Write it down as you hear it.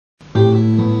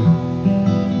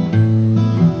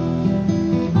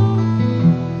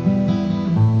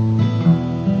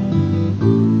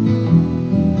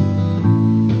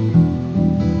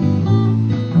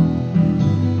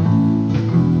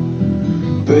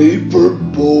paper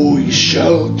boy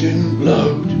shouting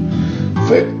loud,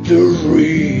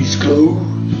 factories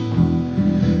closed.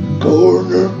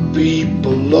 Corner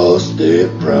people lost their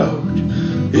pride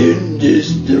in this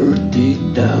dirty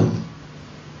town.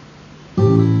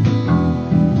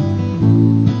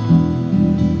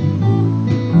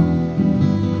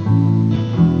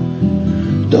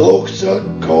 Dogs are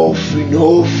coughing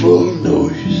awful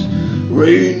noise,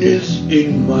 rain is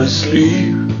in my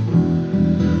sleeve.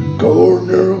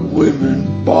 Corner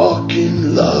women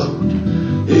barking loud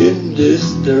in this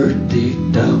dirty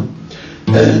town.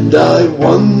 And I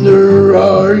wonder,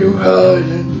 are you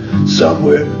hiding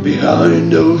somewhere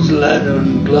behind those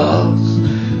lennon glass?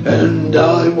 And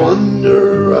I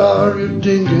wonder, are you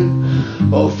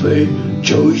thinking of a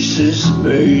choices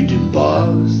made in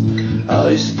past?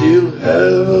 I still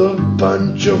have a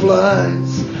bunch of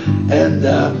lines and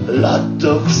a lot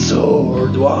of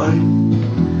sword wine.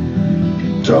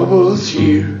 Troubles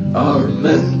here are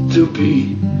meant to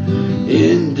be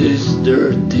in this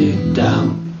dirty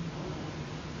town.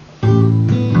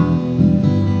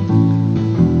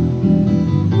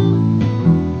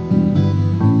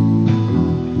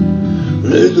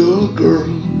 Little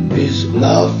girl is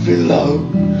laughing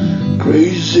loud,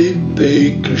 crazy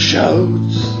baker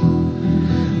shouts.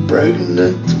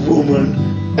 Pregnant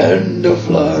woman, end of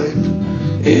life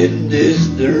in this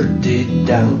dirty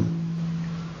town.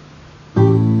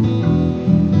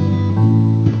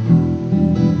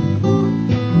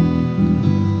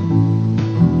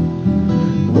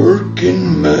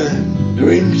 Working man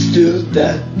drinks till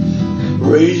death,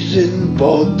 raising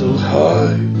bottle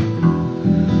high.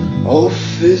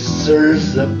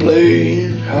 Officers are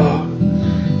playing hard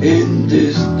in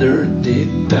this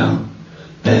dirty town.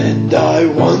 And I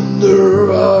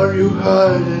wonder, are you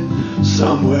hiding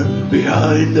somewhere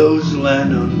behind those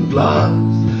lennon glass?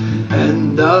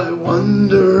 And I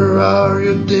wonder, are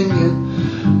you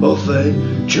thinking of a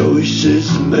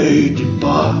choices made in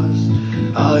past?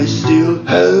 I still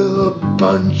have a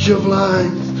bunch of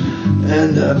lines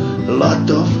and a lot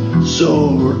of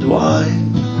sword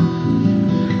wine.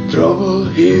 Trouble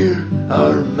here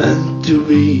are meant to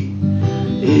be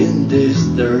in this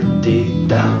dirty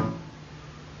town.